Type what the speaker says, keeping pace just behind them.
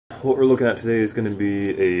what we're looking at today is going to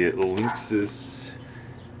be a Linksys,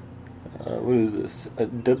 what is this? A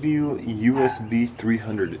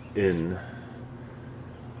WUSB300N.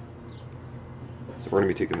 So we're going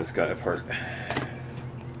to be taking this guy apart.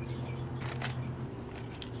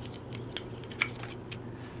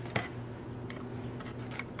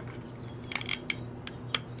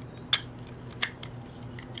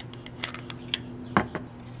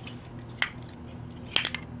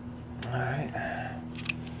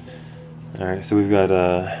 Alright, so we've got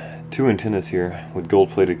two antennas here with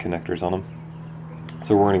gold-plated connectors on them.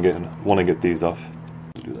 So we're going to want to get these off.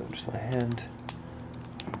 Do that with just my hand.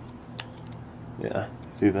 Yeah,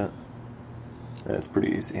 see that? That's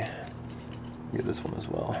pretty easy. Get this one as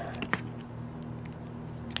well.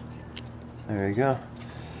 There you go.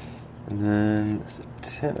 And then this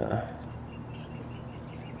antenna.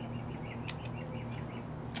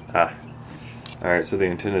 Alright, so the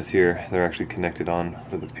antennas here, they're actually connected on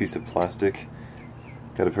with a piece of plastic.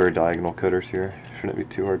 Got a pair of diagonal cutters here. Shouldn't be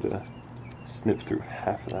too hard to snip through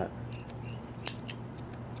half of that.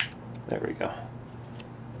 There we go.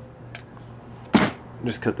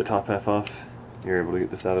 Just cut the top half off. You're able to get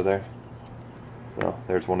this out of there. Well,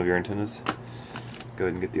 there's one of your antennas. Go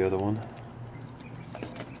ahead and get the other one.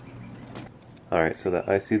 Alright, so that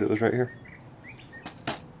IC that was right here,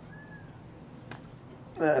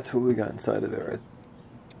 that's what we got inside of it, right?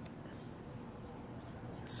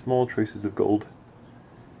 Small traces of gold.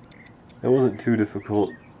 It wasn't too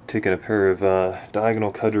difficult taking a pair of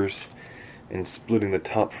diagonal cutters and splitting the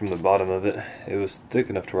top from the bottom of it. It was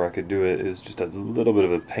thick enough to where I could do it. It was just a little bit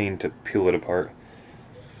of a pain to peel it apart.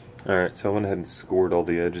 Alright, so I went ahead and scored all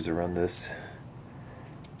the edges around this.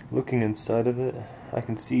 Looking inside of it, I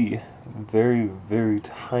can see very, very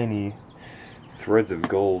tiny threads of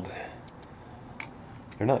gold.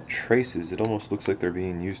 They're not traces, it almost looks like they're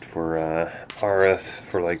being used for RF,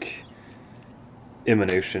 for like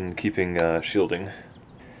emanation, keeping shielding.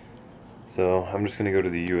 So I'm just going to go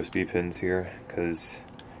to the USB pins here, because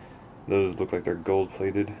those look like they're gold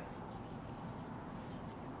plated,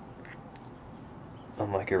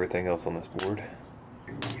 unlike everything else on this board.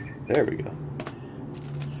 There we go.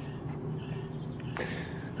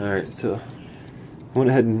 Alright, so went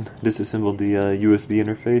ahead and disassembled the USB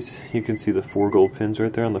interface. You can see the 4 gold pins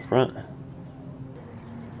right there on the front.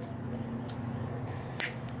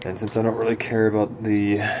 And since I don't really care about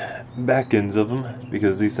the back ends of them,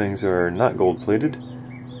 because these things are not gold plated,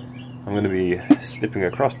 I'm going to be snipping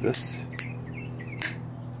across this.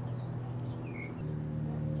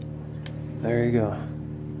 There you go.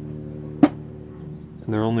 And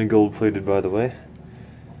they're only gold plated, by the way,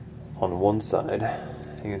 on one side.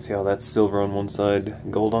 You can see how that's silver on one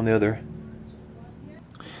side, gold on the other.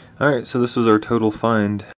 Alright, so this was our total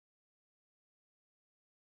find.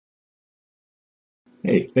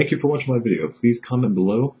 Hey, thank you for watching my video. Please comment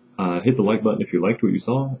below, hit the like button if you liked what you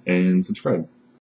saw, and subscribe.